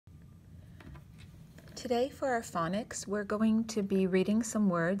Today for our phonics, we're going to be reading some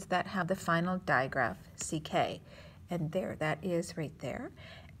words that have the final digraph, CK. And there, that is right there.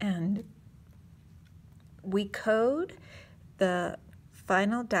 And we code the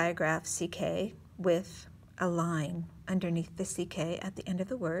final digraph, CK, with a line underneath the CK at the end of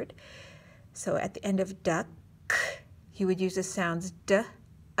the word. So at the end of duck, you would use the sounds d,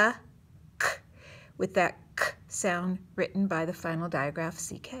 k, with that k sound written by the final digraph,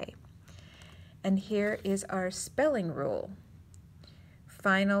 CK. And here is our spelling rule.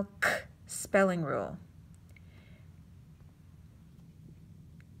 Final k spelling rule.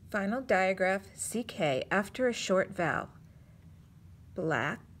 Final digraph CK after a short vowel.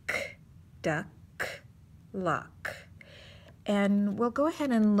 Black, duck, lock. And we'll go ahead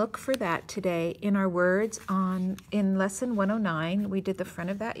and look for that today in our words in lesson 109. We did the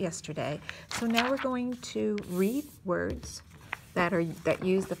front of that yesterday. So now we're going to read words that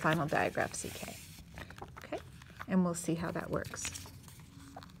use the final digraph CK. Okay? And we'll see how that works.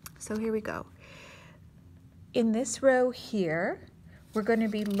 So here we go. In this row here, we're going to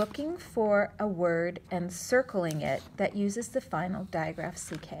be looking for a word and circling it that uses the final digraph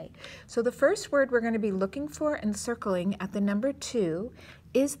CK. So the first word we're going to be looking for and circling at the number 2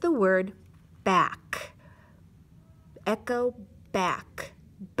 is the word back. Echo back.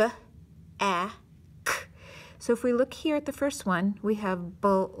 B-a-k. So if we look here at the first one, we have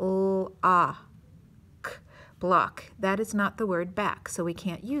b-l-a-k, block. That is not the word back, so we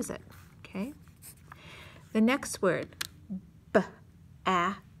can't use it. Okay. The next word,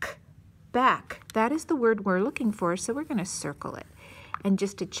 b-a-k, back. That is the word we're looking for, so we're going to circle it. And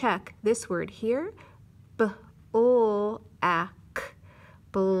just to check, this word here, b-l-a-k,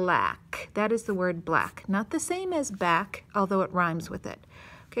 black. That is the word black. Not the same as back, although it rhymes with it.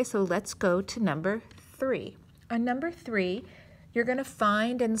 Okay, so let's go to number 3. On number 3, you're going to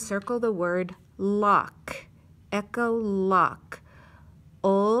find and circle the word lock. Echo lock.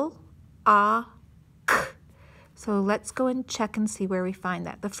 L-a-k. So let's go and check and see where we find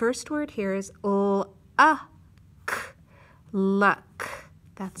that. The first word here is l-a-k. Luck.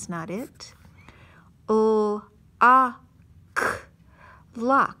 That's not it. L-a-k.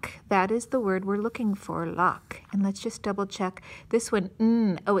 Lock. That is the word we're looking for, lock. And let's just double check. This one,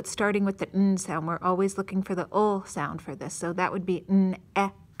 n. Oh, it's starting with the n sound. We're always looking for the ul sound for this. So that would be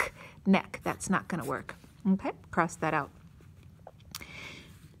n-ek, neck. That's not going to work. Okay, cross that out.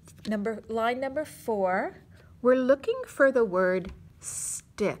 Line number 4, we're looking for the word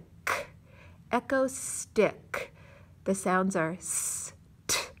stick. Echo stick. The sounds are s,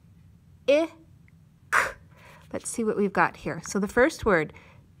 t, I, k. Let's see what we've got here. So the first word,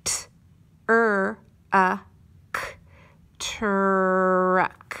 t, a, k,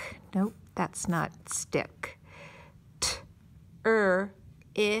 truck. Nope, that's not stick. T, I,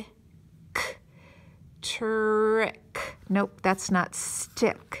 k, trick. Nope, that's not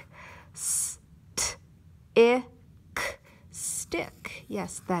stick. S, t, I, k, stick.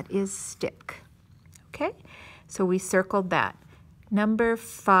 Yes, that is stick. Okay, so we circled that. Number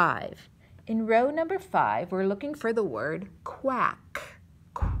 5. In row number 5, we're looking for the word quack.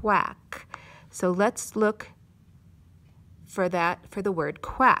 Quack. So let's look for that, for the word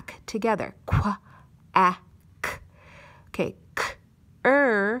quack together. Qua-ack. Okay,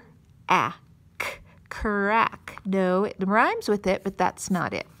 k-er-ack. Crack. No, it rhymes with it, but that's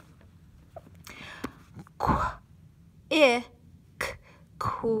not it. Qu-ick.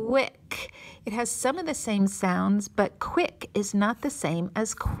 Quick. It has some of the same sounds, but quick is not the same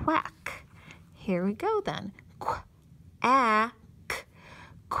as quack. Here we go then. Quack,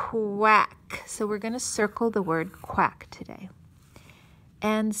 quack. So we're going to circle the word quack today.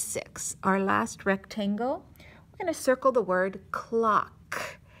 And 6, our last rectangle, we're going to circle the word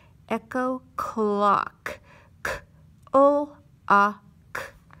clock. Echo clock. K-o-a-k.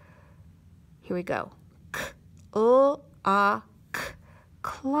 Here we go. K-o-a-k.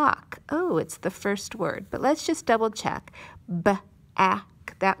 Clock. Oh, it's the first word, but let's just double check. B-a-k.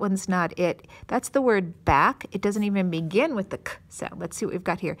 That one's not it. That's the word back. It doesn't even begin with the k sound. Let's see what we've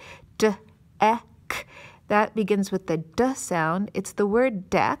got here. D-ek. That begins with the d sound. It's the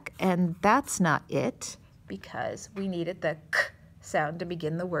word deck, and that's not it because we needed the k sound to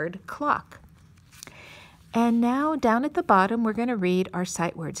begin the word clock. And now down at the bottom, we're going to read our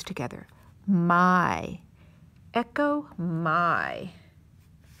sight words together. My. Echo my.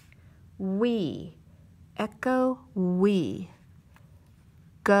 We. Echo we.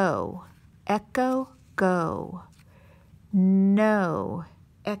 Go. Echo go. No.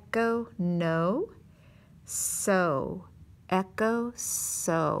 Echo no. So. Echo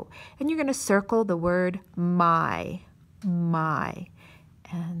so. And you're going to circle the word my. My.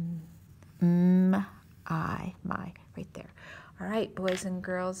 And my, right there. All right, boys and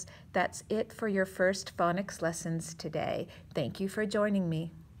girls, that's it for your first phonics lessons today. Thank you for joining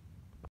me.